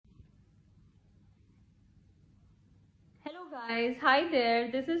Guys, hi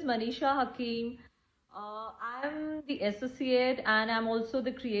there. This is Manisha Hakim. I'm the associate and I'm also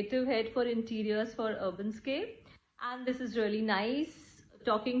the creative head for interiors for Urbanscape. And this is really nice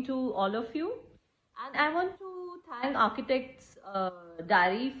talking to all of you. And I want to thank Architects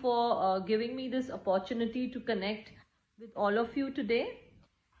Diary for giving me this opportunity to connect with all of you today.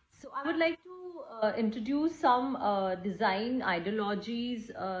 So I would like to introduce some design ideologies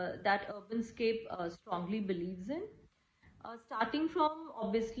that Urbanscape strongly believes in. Starting from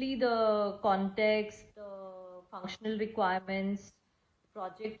obviously the context, the functional requirements,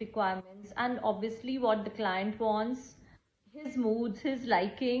 project requirements, and obviously what the client wants, his moods, his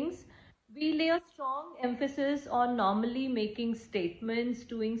likings. We lay a strong emphasis on normally making statements,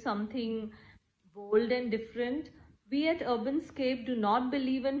 doing something bold and different. We at Urbanscape do not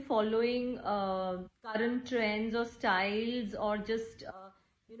believe in following current trends or styles or just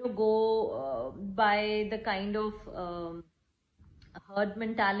go by the kind of herd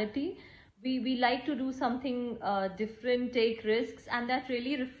mentality. We like to do something different, take risks, and that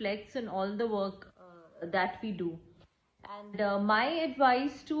really reflects in all the work that we do. And my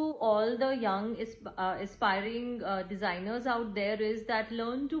advice to all the young aspiring designers out there is that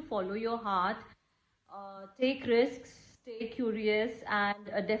learn to follow your heart, take risks, stay curious,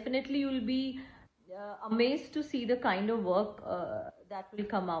 and definitely you'll be amazed to see the kind of work that will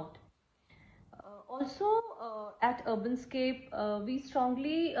come out. Also, at Urbanscape, we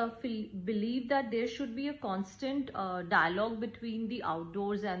strongly believe that there should be a constant dialogue between the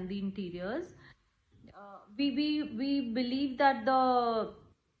outdoors and the interiors. We believe that the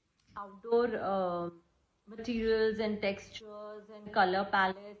outdoor materials and textures and color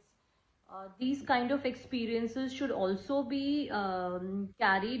palettes, these kind of experiences should also be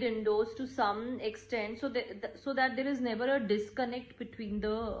carried indoors to some extent, so that there is never a disconnect between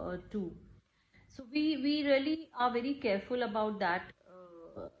the two. So we really are very careful about that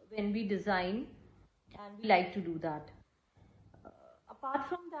when we design, and we like to do that. Apart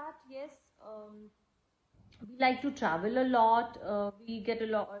from that, yes, we like to travel a lot. We get a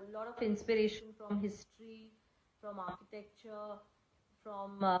lot of inspiration from history, from architecture,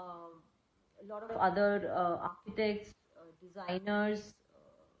 from a lot of other architects, designers.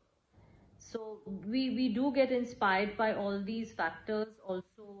 So we do get inspired by all these factors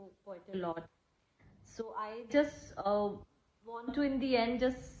also quite a lot. So I just want to, in the end,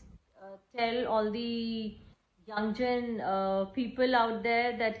 just tell all the young gen people out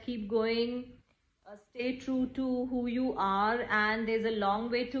there that keep going, stay true to who you are, and there's a long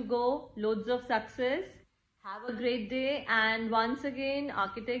way to go. Loads of success. Have a great day. And once again,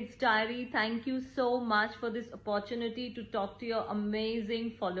 Architect's Diary, thank you so much for this opportunity to talk to your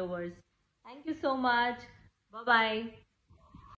amazing followers. Thank you so much. Bye bye.